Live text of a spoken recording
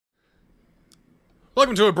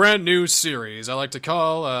Welcome to a brand new series I like to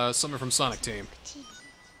call Summer from Sonic Team.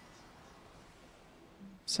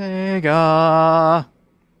 Sega.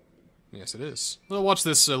 Yes, it is. Well, watch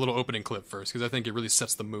this little opening clip first, because I think it really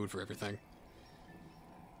sets the mood for everything.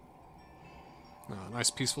 Nice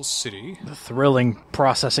peaceful city. The thrilling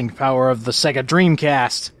processing power of the Sega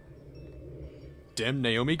Dreamcast. Damn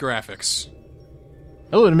Naomi graphics.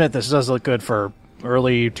 I'll admit this does look good for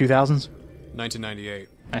early 2000s. 1998.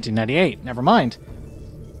 1998, never mind.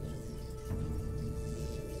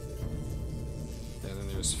 And then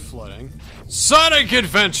there's flooding. Sonic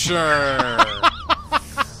Adventure!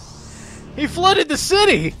 He flooded the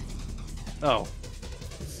city! Oh.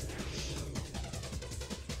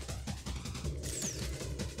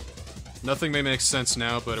 Nothing may make sense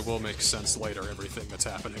now, but it will make sense later, everything that's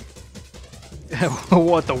happening.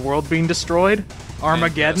 What, the world being destroyed?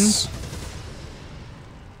 Armageddon? Yes.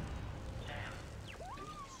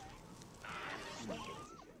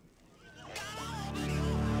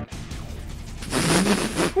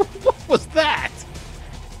 What was that?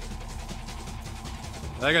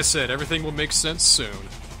 Like I said, everything will make sense soon.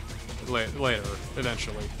 Later,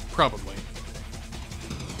 eventually. Probably.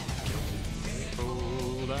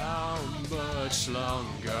 Hold on much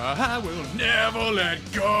longer. I will never let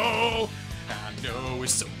go. I know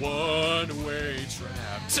it's a one-way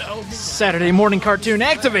trap. Tell me Saturday morning cartoon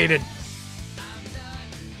activated!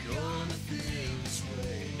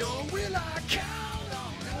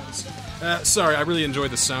 Sorry, I really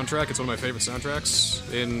enjoyed the soundtrack. It's one of my favorite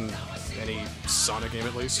soundtracks in any Sonic game,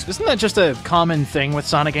 at least. Isn't that just a common thing with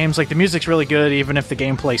Sonic games? Like, the music's really good even if the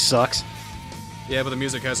gameplay sucks. Yeah, but the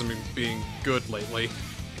music hasn't been being good lately.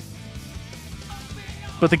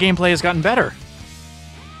 But the gameplay has gotten better.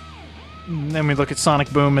 And then we look at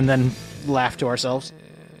Sonic Boom and then laugh to ourselves.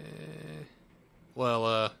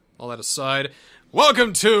 Well, all that aside,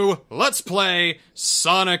 welcome to Let's Play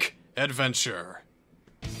Sonic Adventure.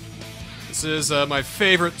 This is my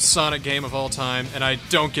favorite Sonic game of all time, and I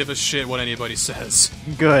don't give a shit what anybody says.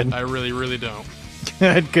 Good. I really, really don't.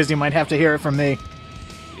 Good, because you might have to hear it from me.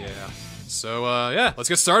 Yeah. So, yeah, let's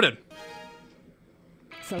get started.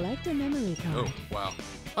 Select a memory card. Oh, wow.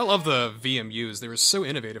 I love the VMUs. They were so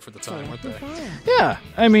innovative for the time, weren't they? Yeah,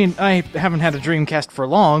 I mean, I haven't had a Dreamcast for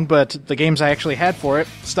long, but the games I actually had for it,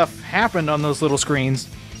 stuff happened on those little screens.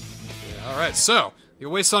 Yeah, alright, so, the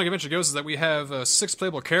way Sonic Adventure goes is that we have 6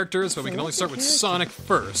 playable characters, but we can only start with Sonic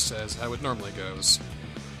first, as how it normally goes.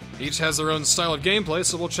 Each has their own style of gameplay,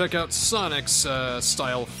 so we'll check out Sonic's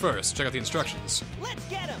style first. Check out the instructions. Let's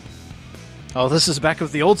get him! Oh, this is back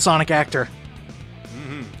with the old Sonic actor.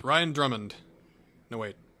 Mm-hmm. Ryan Drummond. No,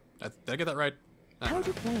 wait. Did I get that right?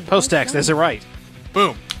 Post-text, is it right?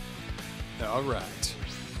 Boom. Alright.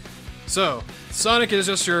 So, Sonic is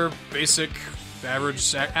just your basic,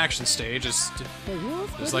 average action stage. It's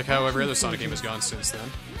like how every other Sonic game has gone since then.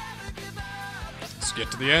 Let's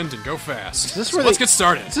get to the end and go fast. Let's get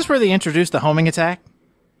started. Is this where they introduced the homing attack?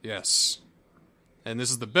 Yes. And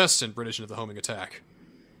this is the best rendition of the homing attack.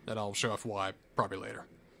 And I'll show off why probably later.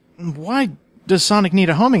 Why does Sonic need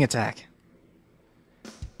a homing attack?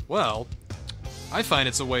 Well, I find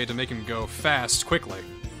it's a way to make him go fast quickly.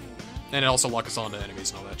 And it also locks us onto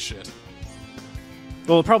enemies and all that shit.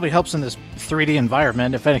 Well, it probably helps in this 3D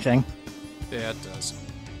environment, if anything. Yeah, it does.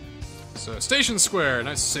 So, Station Square,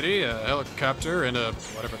 nice city, a helicopter, and a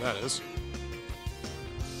whatever that is.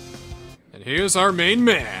 And here's our main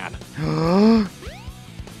man.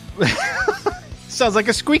 Sounds like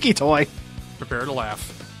a squeaky toy. Prepare to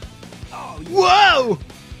laugh. Oh, Whoa!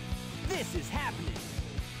 this is happening.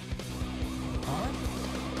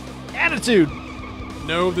 Attitude!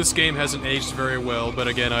 No, this game hasn't aged very well, but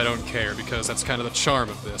again, I don't care, because that's kind of the charm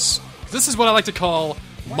of this. This is what I like to call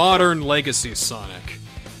modern legacy Sonic.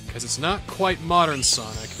 Because it's not quite modern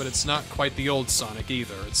Sonic, but it's not quite the old Sonic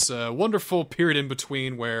either. It's a wonderful period in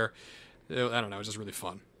between where, I don't know, it's just really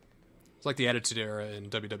fun. It's like the Attitude Era in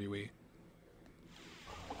WWE.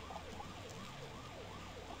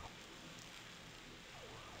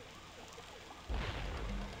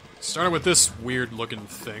 Started with this weird-looking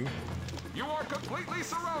thing. You are completely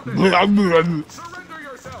surrounded. Surrender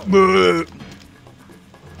yourself.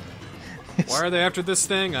 Why are they after this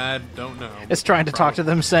thing? I don't know. It's trying to talk to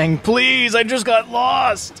them, saying, "Please, I just got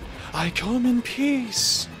lost." I come in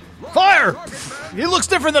peace. Fire! He looks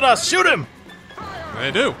different than us. Shoot him!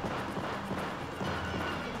 They do.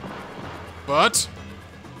 But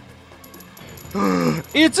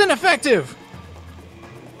It's ineffective.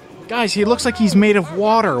 Guys, he looks like he's made of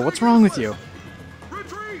water. What's wrong with you?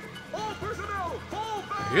 Retreat! All personnel, fall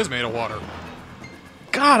back! he is made of water.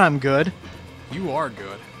 God, I'm good. You are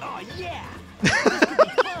good. Oh, yeah! This could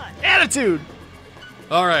be fun! Attitude!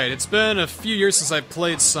 Alright, it's been a few years since I've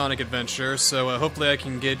played Sonic Adventure, so hopefully I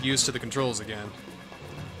can get used to the controls again.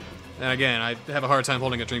 And again, I have a hard time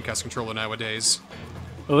holding a Dreamcast controller nowadays.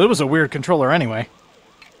 Well, it was a weird controller anyway.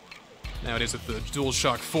 Nowadays with the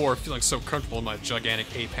DualShock 4, feeling so comfortable in my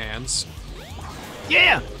gigantic ape hands.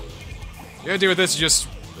 Yeah! The idea with this is just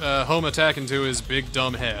home attack into his big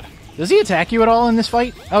dumb head. Does he attack you at all in this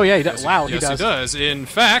fight? Oh yeah, he does. Wow, yes, he does. He does. In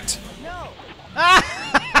fact... No.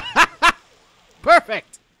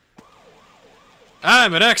 Perfect!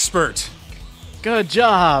 I'm an expert! Good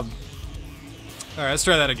job. Alright, let's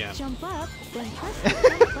try that again. Jump up, then press the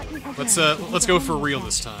jump button again. Let's go for real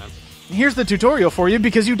this time. Here's the tutorial for you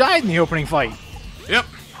because you died in the opening fight. Yep.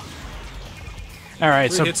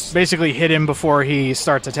 Alright, so hits. basically hit him before he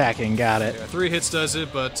starts attacking. Got it. Yeah, 3 hits does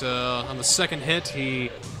it, but on the second hit, he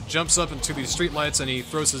jumps up into these streetlights and he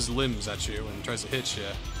throws his limbs at you and tries to hit you.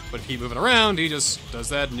 But if you keep moving around, he just does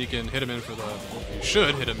that, and you can hit him in for the... You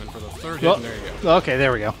should hit him in for the third hit, and there you go. Okay,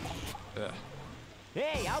 there we go. Yeah.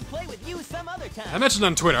 Hey, I'll play with you some other I time. mentioned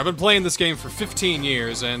on Twitter, I've been playing this game for 15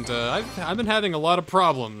 years, and I've been having a lot of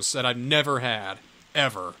problems that I've never had.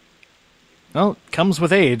 Ever. Well, it comes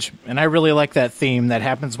with age, and I really like that theme that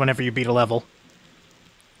happens whenever you beat a level.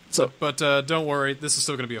 But don't worry, this is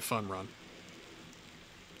still going to be a fun run.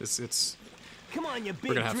 It's Come on, you big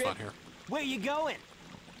We're gonna have drip. fun here. Where you going?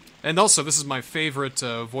 And also, this is my favorite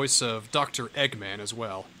voice of Dr. Eggman as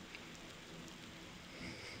well.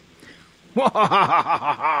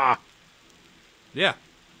 Yeah.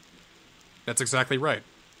 That's exactly right.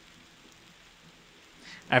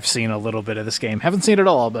 I've seen a little bit of this game. Haven't seen it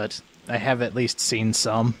all, but I have at least seen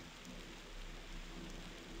some.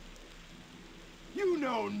 You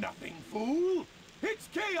know nothing, fool. It's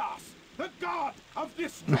Chaos, the god of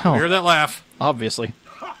this. You No, hear that laugh? obviously.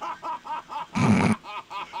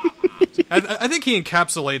 I think he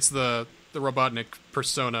encapsulates the Robotnik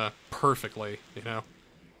persona perfectly, you know?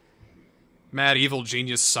 Mad, evil,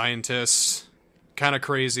 genius scientist. Kind of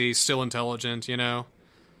crazy, still intelligent, you know?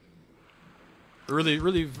 It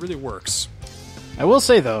really works. I will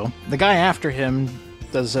say, though, the guy after him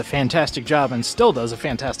does a fantastic job and still does a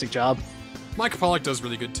fantastic job. Mike Pollock does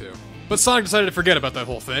really good too. But Sonic decided to forget about that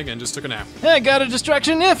whole thing and just took a nap. Eh, got a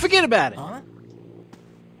distraction? Yeah, forget about it. Huh?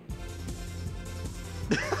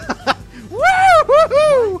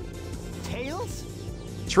 Woo! Tails?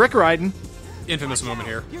 Trick riding. Infamous moment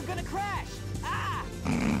here. You're gonna crash. Ah!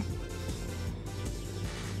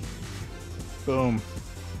 Boom.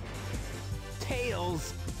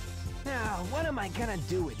 Tails. Now, what am I gonna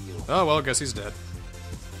do with you? Oh well, guess he's dead.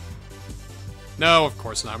 No, of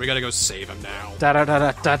course not. We gotta go save him now. Da da da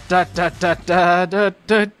da da da da da da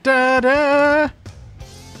da da da.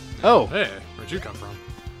 Oh. Hey, where'd you come from?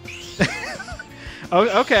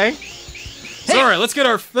 Oh, okay. So, all right, let's get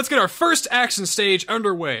our first action stage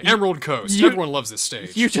underway. Emerald Coast. Everyone loves this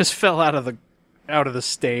stage. You just fell out of the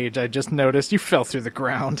stage. I just noticed you fell through the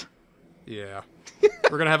ground. Yeah.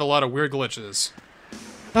 We're gonna have a lot of weird glitches.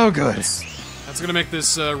 Oh, good. That's gonna make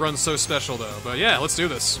this run so special, though. But yeah, let's do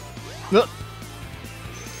this. Look.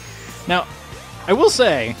 Now, I will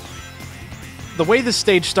say, the way this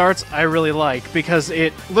stage starts, I really like, because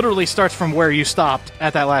it literally starts from where you stopped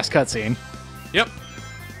at that last cutscene. Yep.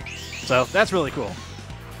 So, that's really cool.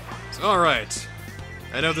 So, all right.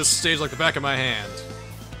 I know this stage like the back of my hand.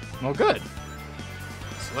 Well, good.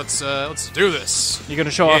 So let's do this. You gonna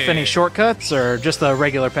show off Yeah. any shortcuts, or just the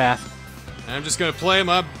regular path? I'm just gonna play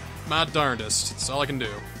my darndest. That's all I can do.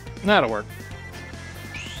 That'll work.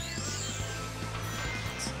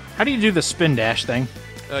 How do you do the spin dash thing?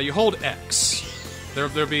 You hold X.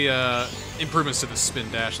 There'll be improvements to the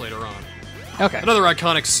spin dash later on. Okay. Another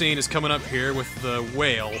iconic scene is coming up here with the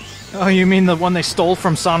whale. Oh, you mean the one they stole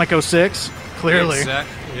from Sonic 06? Clearly.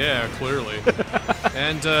 Yeah, clearly.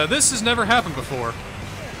 And this has never happened before.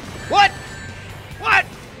 What? What?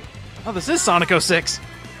 Oh, this is Sonic 06.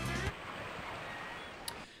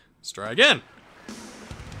 Let's try again.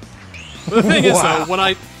 The thing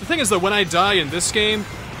is though, when I die in this game,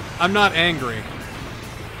 I'm not angry.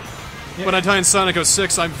 When I die in Sonic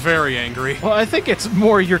 06, I'm very angry. Well, I think it's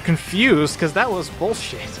more you're confused, because that was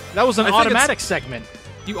bullshit. That was an I think automatic segment.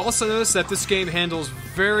 You also notice that this game handles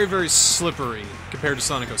very, very slippery compared to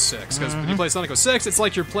Sonic 06. Because when you play Sonic 06, it's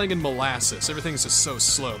like you're playing in molasses. Everything's just so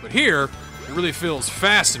slow. But here, it really feels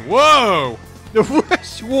fast and whoa!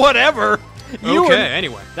 Whatever.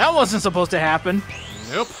 Anyway. That wasn't supposed to happen.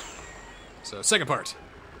 Nope. So, second part.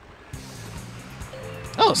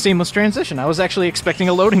 Oh, seamless transition. I was actually expecting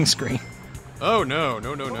a loading screen. Oh, no.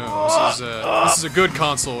 This is a good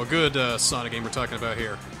console, a good Sonic game we're talking about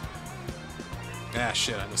here. Ah,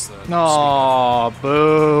 shit, I missed that. Aw,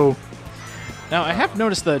 boo. Now, I have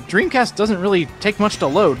noticed the Dreamcast doesn't really take much to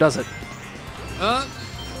load, does it?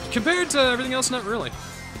 Compared to everything else, not really.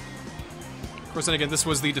 Of course, then again, this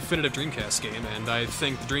was the definitive Dreamcast game, and I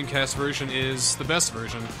think the Dreamcast version is the best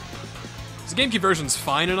version. The GameCube version's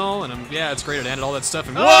fine and all, and yeah, it's great, it added all that stuff,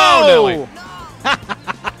 and whoa, Nelly!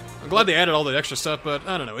 I'm glad they added all the extra stuff, but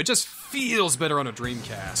I don't know, it just feels better on a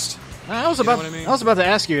Dreamcast. I was about to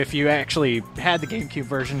ask you if you actually had the GameCube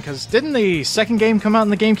version, because didn't the second game come out in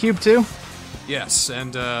the GameCube too? Yes,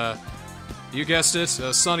 and you guessed it,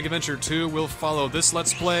 Sonic Adventure 2 will follow this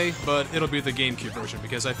Let's Play, but it'll be the GameCube version,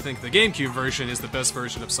 because I think the GameCube version is the best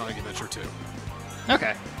version of Sonic Adventure 2.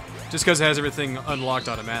 Okay. Just because it has everything unlocked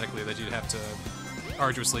automatically that you'd have to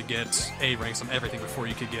arduously get A ranks on everything before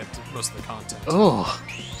you could get most of the content. Oh.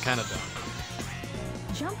 Kind of dumb.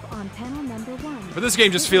 Jump on panel number 1. But this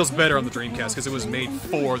game just feels better on the Dreamcast, because it was made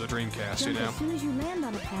for the Dreamcast, you know? As soon as you land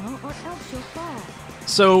on a panel, or else you'll fall.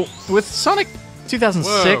 So, with Sonic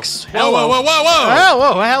 2006... Whoa, whoa, whoa, whoa, whoa! Oh,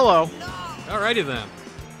 whoa, hello! Alrighty then.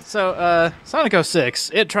 So, Sonic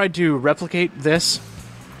 06, it tried to replicate this.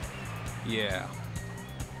 Yeah.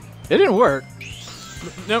 It didn't work.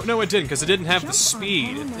 No, it didn't, because it didn't have the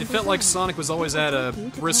speed. It felt like Sonic was always at a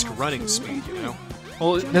brisk running speed, you know?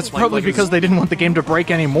 Well, that's probably because they didn't want the game to break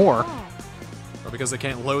anymore. Or because they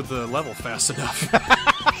can't load the level fast enough.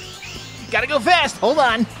 Gotta go fast! Hold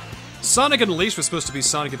on! Sonic Unleashed was supposed to be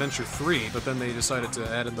Sonic Adventure 3, but then they decided to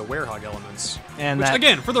add in the Werehog elements. And which, that...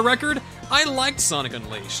 again, for the record, I liked Sonic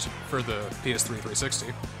Unleashed for the PS3 360.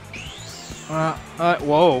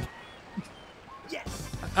 Whoa.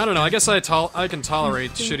 I don't know, I guess I can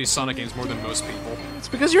tolerate shitty Sonic games more than most people. It's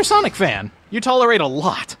because you're a Sonic fan. You tolerate a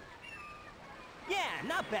lot. Yeah,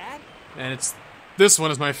 not bad. And this one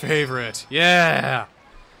is my favorite. Yeah!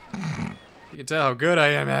 You can tell how good I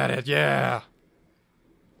am at it, yeah!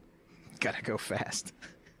 Gotta go fast.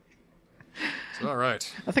 It's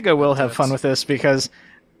alright. I think I will have fun with this because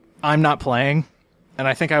I'm not playing, and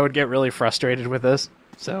I think I would get really frustrated with this.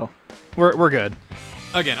 So, we're good.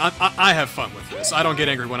 Again, I have fun with this. I don't get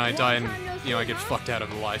angry when I die and, you know, I get fucked out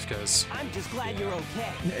of life, because... I'm just glad you're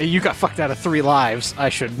okay. You got fucked out of 3 lives, I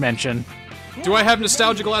should mention. Do I have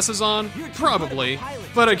nostalgia glasses on? Probably.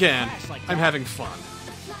 But again, I'm having fun.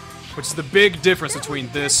 Which is the big difference between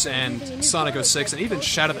this and Sonic 06 and even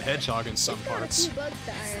Shadow the Hedgehog in some parts.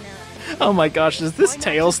 Oh my gosh, is this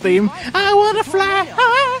Tails theme? I wanna fly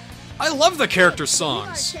high! I love the character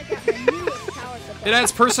songs. It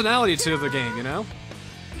adds personality to the game, you know?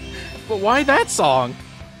 But why that song?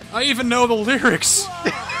 I even know the lyrics.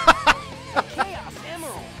 Chaos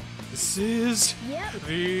Emerald. This is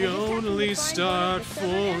the only start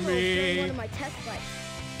for me.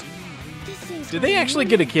 Did they actually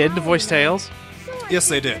get a kid to voice Tails? Yes,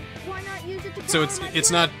 they did. So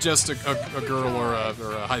it's not just a girl or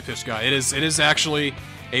a high-pitched guy. It is actually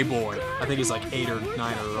a boy. I think he's like 8 or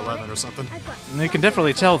 9 or 11 or something. And you can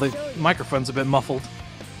definitely tell the microphone's a bit muffled.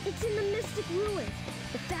 It's in the Mystic Ruins.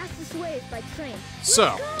 The fastest way is by train.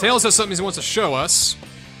 So, Tails has something he wants to show us.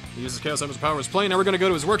 He uses Chaos Emerald's power as plane. Now we're going to go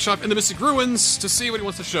to his workshop in the Mystic Ruins to see what he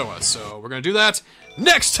wants to show us. So we're going to do that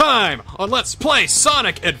next time on Let's Play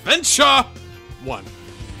Sonic Adventure 1,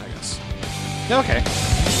 I guess. Okay.